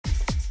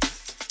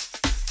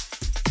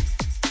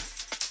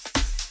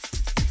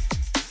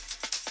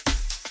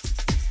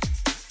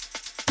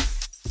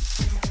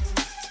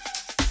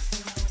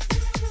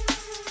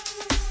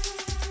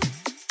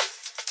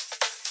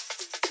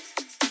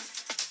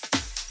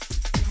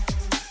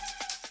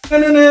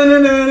Oops!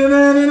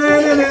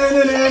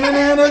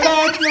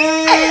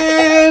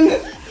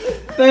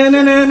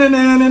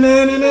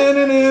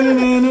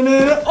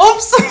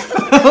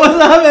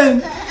 What happened?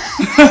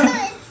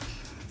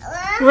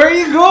 Where are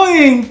you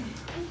going?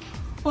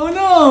 Oh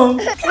no!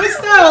 What's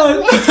that?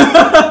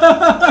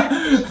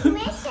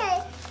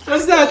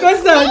 What's that?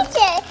 What's that?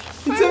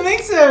 It's a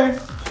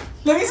mixer.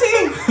 Let me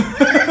see.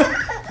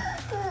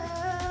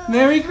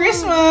 Merry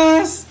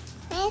Christmas!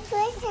 Merry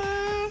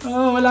Christmas!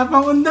 Oh, wala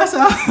pang undas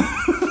ha.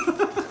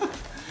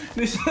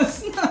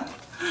 Christmas na.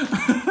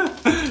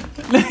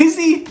 Let me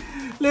see.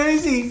 Let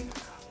me see.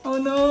 Oh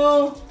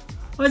no.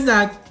 What's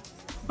that?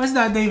 What's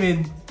that,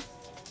 David?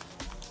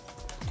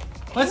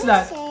 What's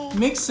that?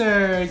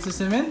 Mixer. It's a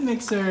cement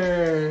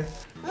mixer.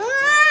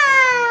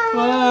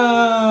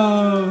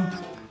 Wow.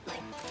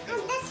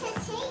 That's the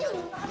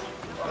same.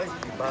 Hey,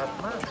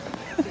 Batman.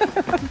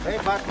 Hey,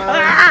 Batman.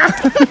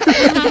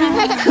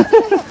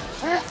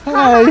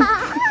 Hi.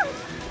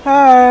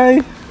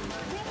 Hi.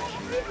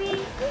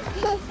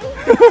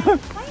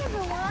 Hi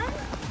everyone.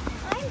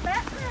 I'm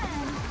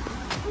Batman.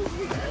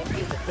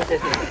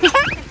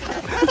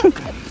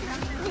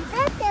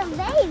 That's a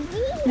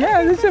baby. Yeah,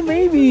 that's a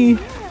baby.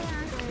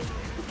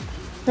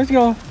 Let's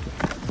go.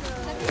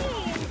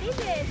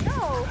 David,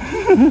 no.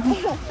 Don't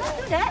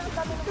do that.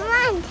 Come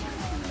on.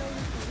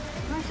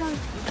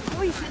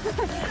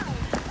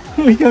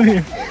 We come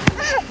here.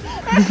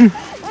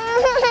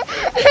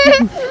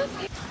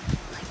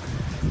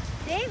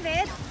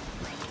 David.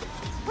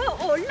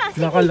 Oh, last.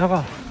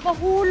 Laka.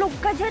 Mahulog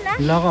ka dyan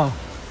ah.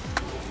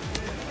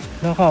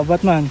 Laka,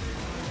 Batman.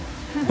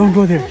 Don't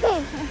go there.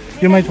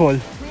 You might fall.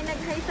 May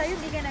nag-hi sa'yo,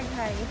 hindi ka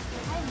nag-hi.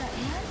 Hi,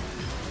 Batman.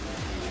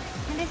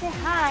 Hindi, say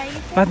hi.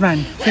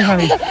 Batman, say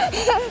hi.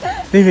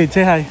 David,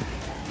 say hi.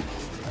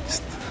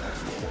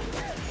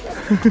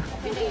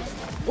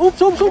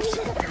 Oops.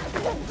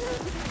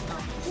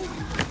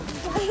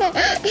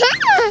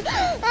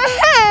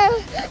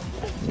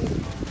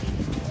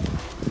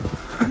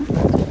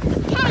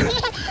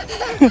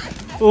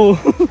 Oh.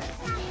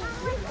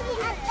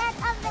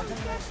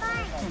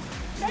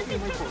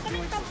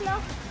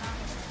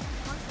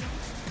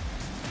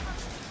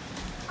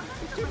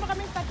 Picture mo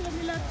kaming tatlo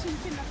nila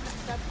chin-chin na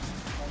kakap.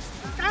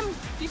 Come,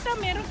 tita,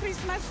 merong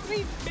Christmas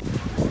tree.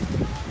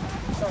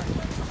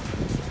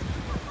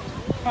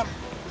 Come.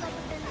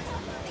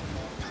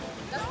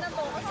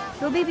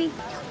 Go, baby.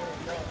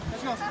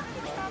 Let's go.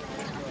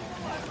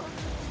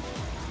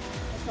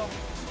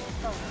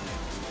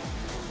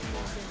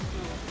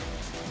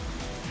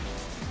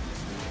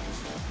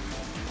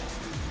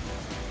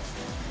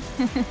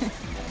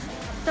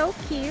 So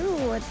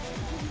cute.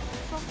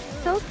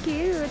 So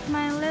cute,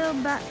 my little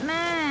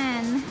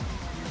Batman.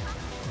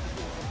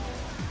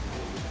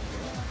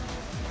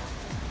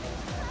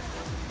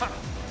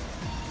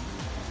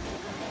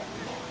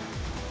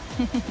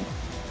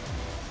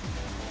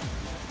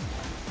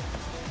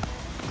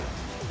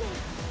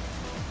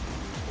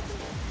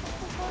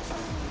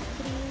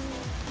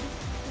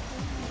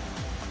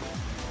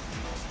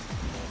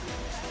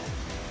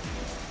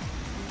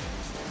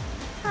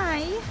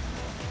 Hi.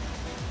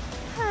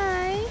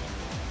 Hi.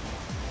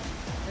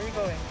 Where are you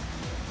going?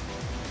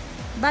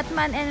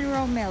 Batman and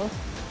Romel.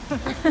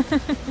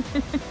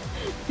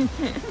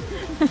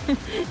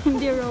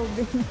 Hindi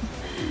Robin.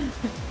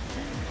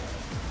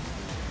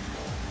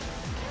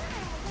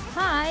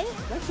 Hi.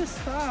 That's a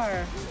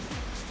star.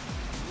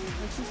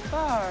 That's a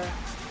star.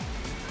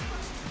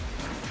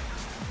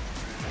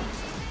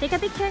 Take a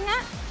picture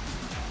nga.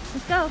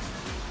 Let's go.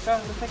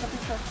 Come, let's take a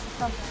picture.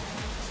 Come.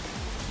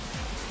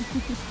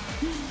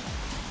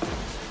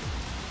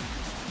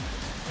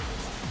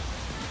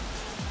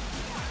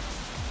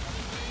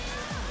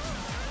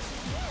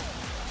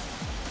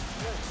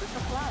 It's a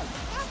flag.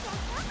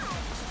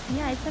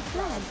 Yeah, it's a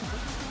flag.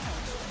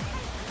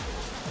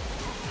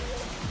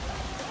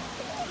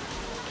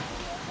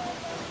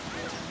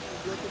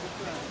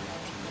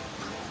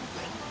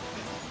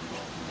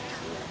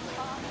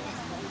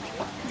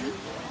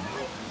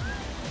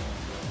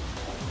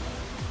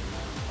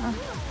 Oh,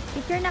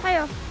 picture na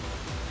kayo.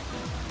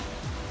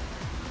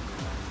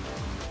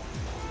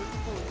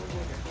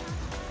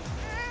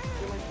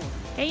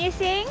 Can you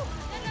sing?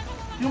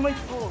 You might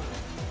fall.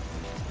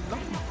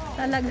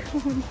 Talaga.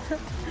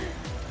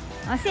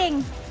 Oh,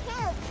 sing.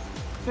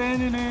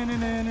 Batman.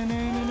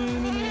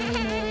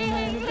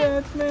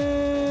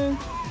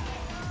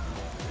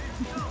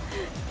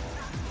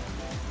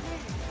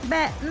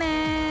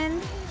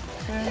 Batman.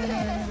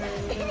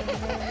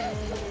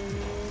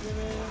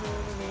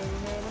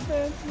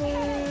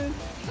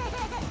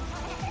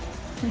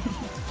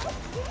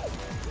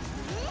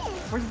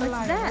 Where's the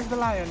lion? that? Where's the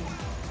lion?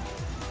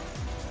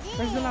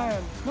 Where's the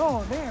lion?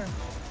 No, there.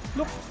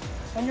 Look,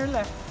 on your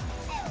left.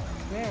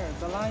 There,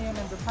 the lion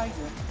and the tiger.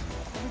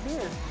 Over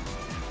there.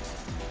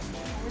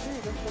 Over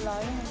there, there's the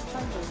lion and the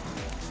tiger.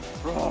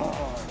 Roar!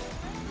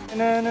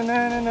 Na na na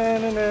na na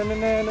na na na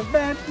na na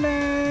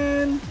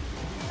Batman!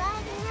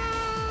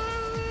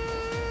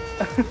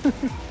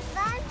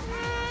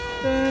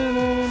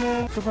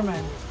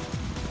 Superman.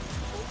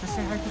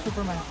 say hi to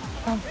Superman.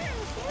 Come.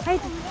 Hi.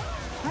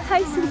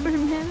 Hi,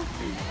 Superman.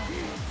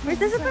 Where's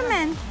the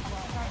Superman?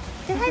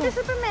 Say hi to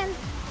Superman.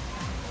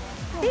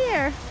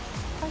 Here.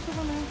 Hi,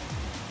 Superman.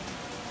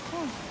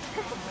 Come.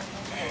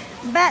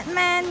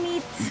 Batman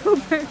meets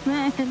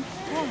Superman. Come.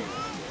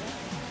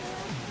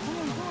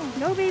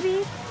 Go,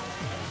 baby.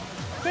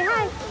 Say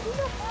hi.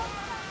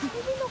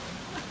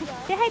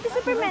 Say hi to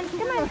Superman.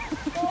 Come on.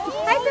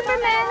 Hi,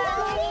 Superman.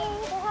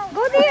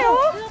 Go there,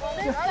 oh.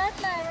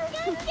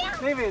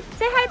 David.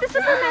 Say hi to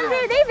Superman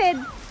there,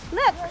 David.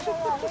 Look.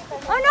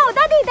 Oh no,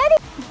 Daddy, Daddy.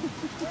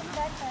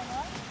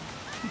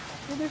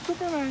 Oh, there's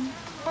Superman.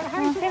 Hi,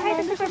 Oh, say hi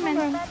to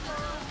Superman.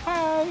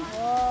 Hi.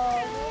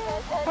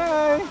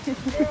 Hi.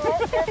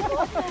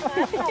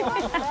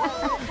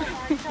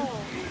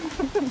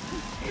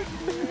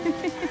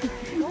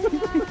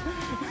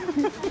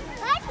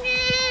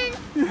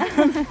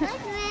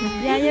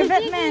 Yeah, you're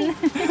Batman.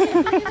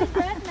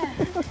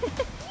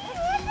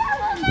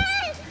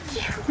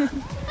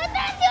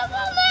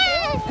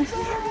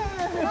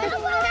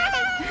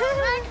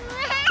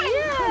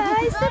 Yeah,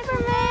 hi,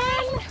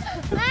 Superman.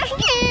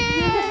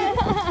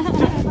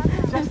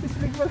 Justice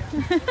League pala.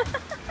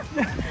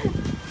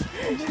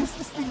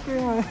 Justice League ko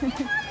yun.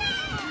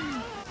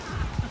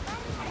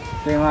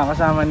 Ito yung mga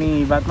kasama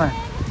ni Batman.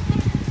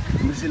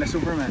 Ito sila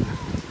Superman.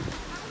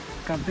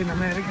 Captain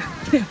America.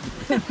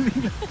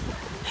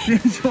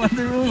 Yan si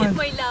Wonder Woman.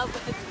 May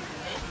laban.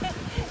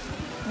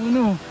 Oh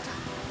no.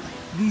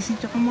 DC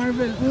tsaka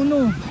Marvel. Oh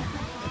no.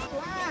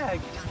 Flag.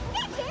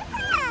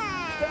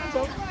 There's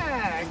a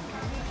flag.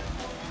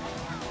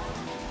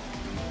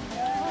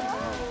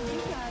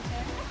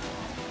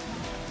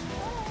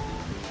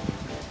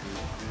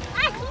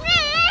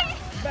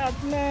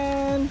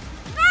 Batman.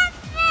 Hi,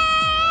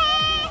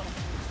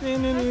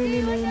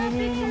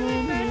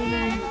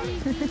 Superman. Yeah,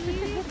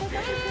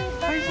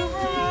 hi,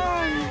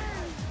 Superman.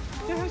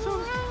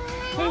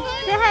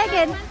 Say hi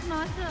again.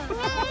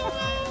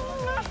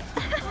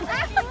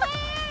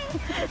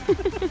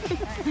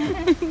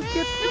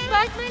 Look,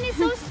 Batman is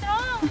so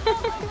strong.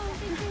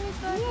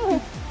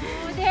 Oh,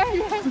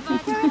 there's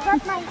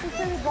Batman.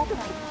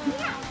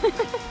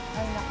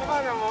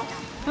 Nakakana mo?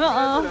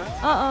 Oo.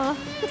 Oo.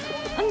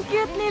 Ang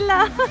cute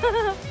nila.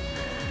 Where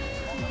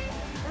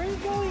are you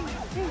going?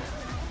 Hey,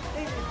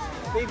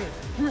 David.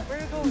 Where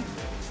are you going?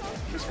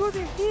 Let's go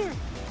there. Here.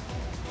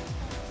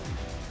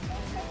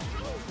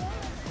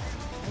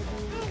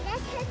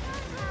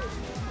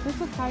 There's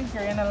a tiger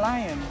and a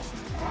lion.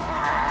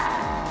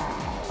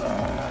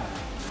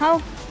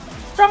 How?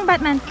 Strong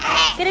Batman.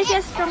 Can I see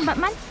a strong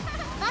Batman?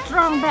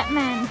 Strong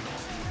Batman.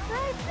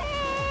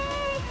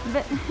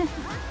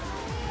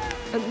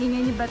 Ang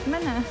ingay ni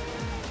Batman ah.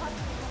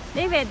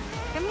 David,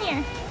 come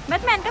here.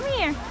 Batman, come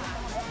here.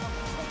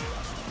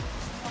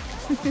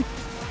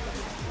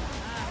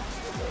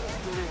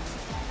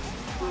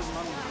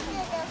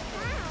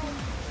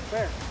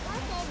 Where?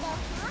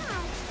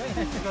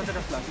 Let's go to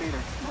the flag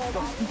later.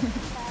 Go.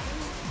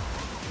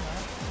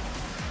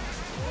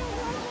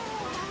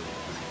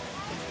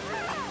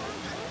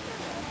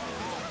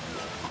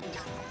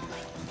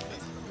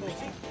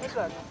 See? What's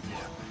that?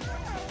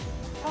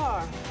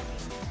 Star.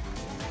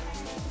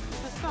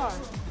 It's a star.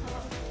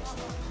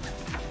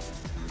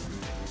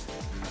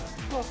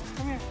 Go,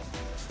 come here.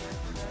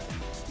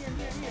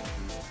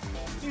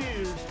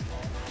 Here.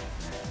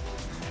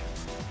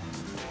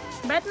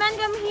 Batman,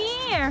 come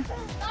here.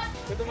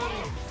 Go to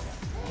mommy.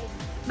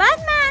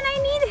 Batman, I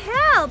need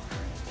help.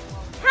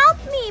 Help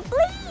me,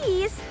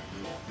 please.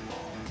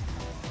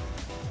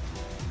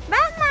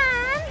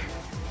 Batman,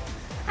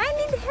 I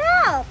need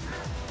help.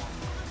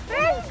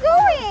 Where are you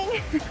going?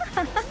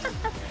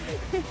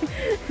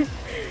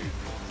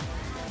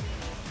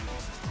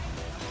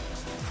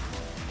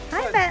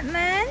 Hi,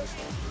 Batman.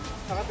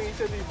 Nakatingin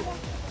siya dito.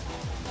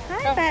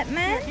 Hi,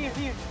 Batman.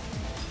 Here.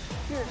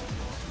 Here.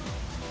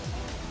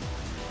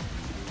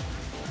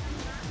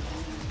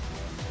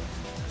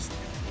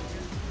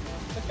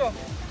 Let's go.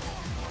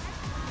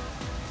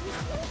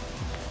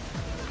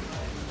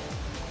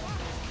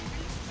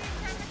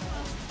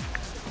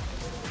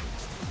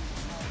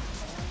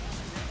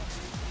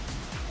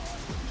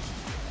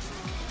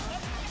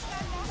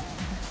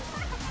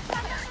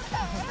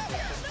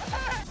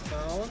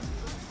 Down.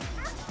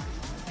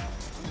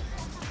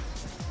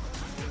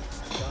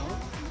 Down.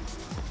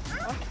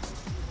 Up.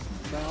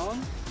 Down.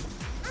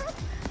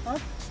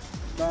 Up.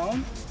 Down.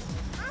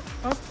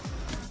 Up.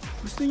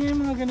 Gusto niya yung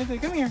mga ganito.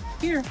 Come here.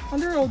 Here. On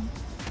the road.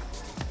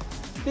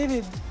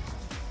 David.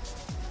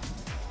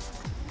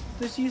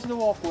 Let's use the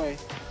walkway.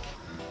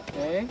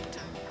 Okay.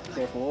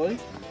 Careful.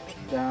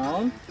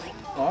 Down.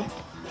 Up.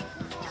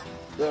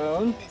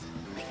 Down.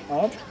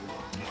 Up.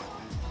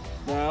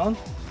 Down.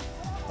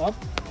 Up.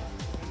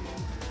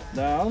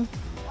 Down.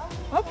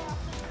 Up.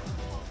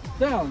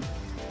 Down.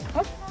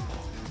 Up.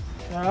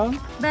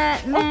 Down.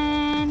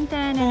 Batman.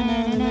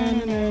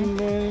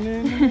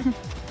 Ta-na-na-na-na-na.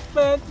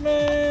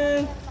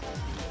 Batman.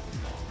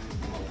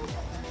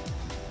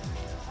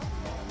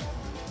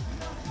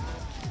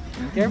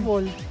 Be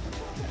careful.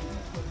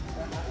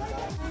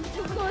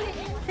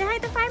 Say hi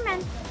to Fireman.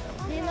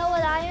 know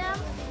what I am?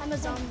 I'm a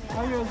zombie.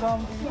 Are you a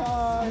zombie? Yeah,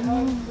 I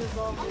know you're a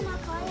zombie. I'm not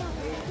fireman.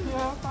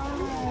 Yeah,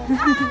 fireman.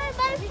 Ah,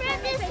 my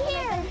friend is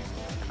here.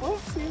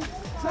 Oopsie.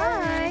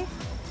 Hi.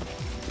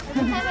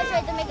 Every time I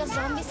try to make a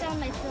zombie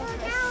sound, I feel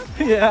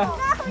this. Yeah.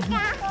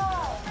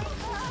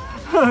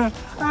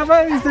 How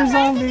about Mr.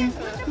 Zombie?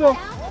 Look.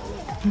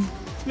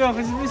 Look,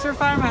 it's Mr.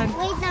 Fireman.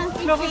 Wait, now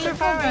Look, Mr.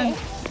 Fireman.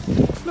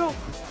 Look.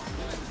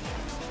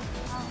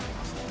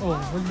 Oh,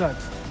 what's that?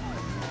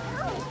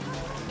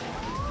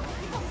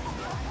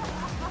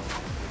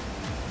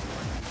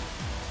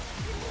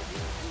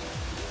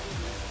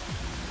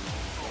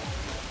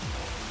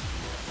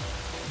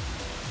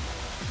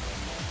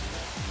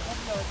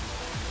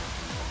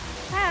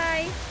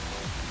 Hi.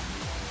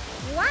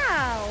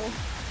 Wow.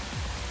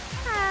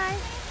 Hi.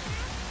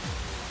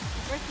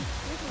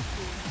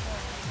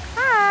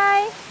 Hi.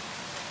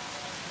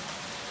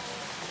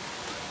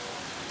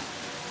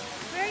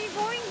 Where are you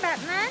going,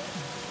 Batman?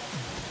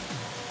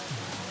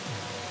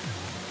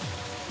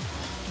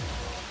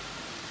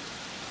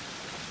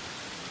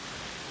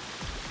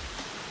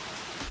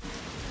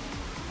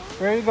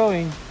 Where are you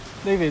going,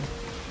 David?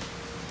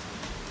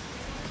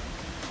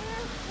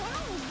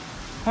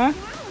 Huh?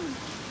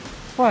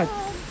 What?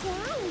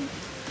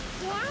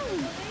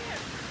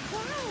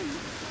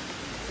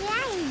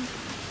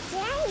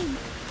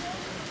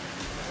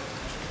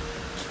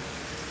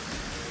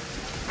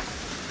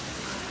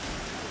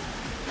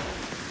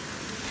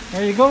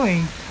 Where are you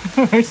going?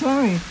 Where's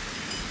mommy?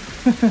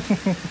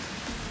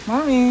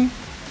 Mommy,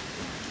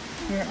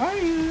 where are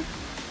you?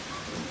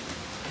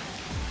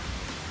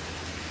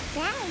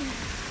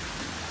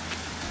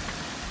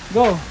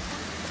 Go.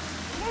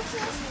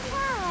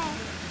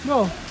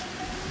 Go.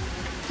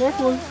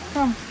 Careful.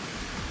 Come.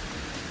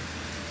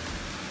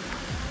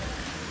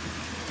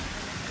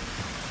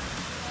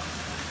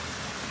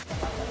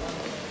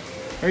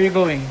 Where are you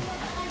going?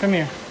 Come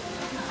here.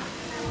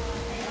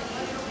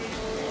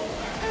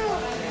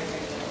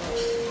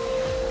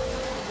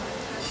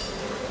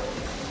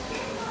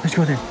 Let's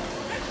go there.